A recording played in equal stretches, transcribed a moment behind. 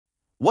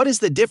What is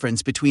the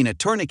difference between a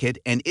tourniquet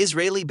and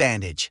Israeli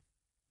bandage?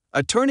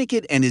 A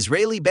tourniquet and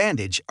Israeli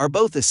bandage are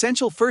both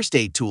essential first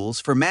aid tools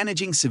for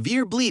managing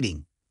severe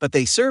bleeding, but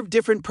they serve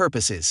different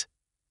purposes.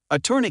 A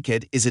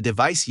tourniquet is a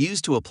device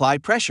used to apply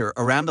pressure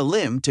around a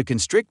limb to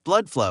constrict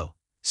blood flow,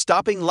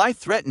 stopping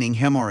life-threatening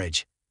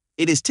hemorrhage.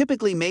 It is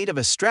typically made of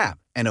a strap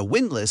and a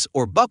windlass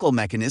or buckle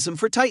mechanism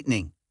for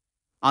tightening.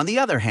 On the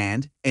other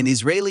hand, an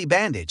Israeli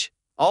bandage,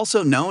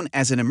 also known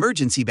as an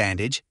emergency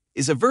bandage,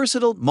 is a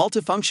versatile,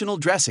 multifunctional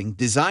dressing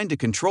designed to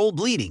control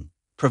bleeding,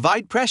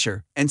 provide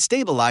pressure, and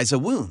stabilize a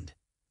wound.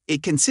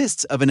 It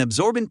consists of an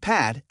absorbent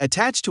pad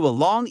attached to a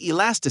long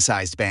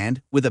elasticized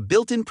band with a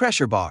built-in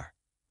pressure bar.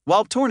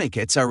 While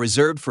tourniquets are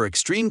reserved for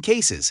extreme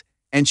cases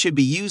and should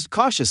be used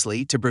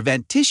cautiously to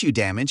prevent tissue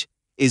damage,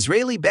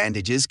 Israeli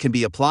bandages can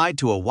be applied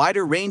to a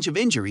wider range of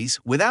injuries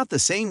without the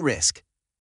same risk.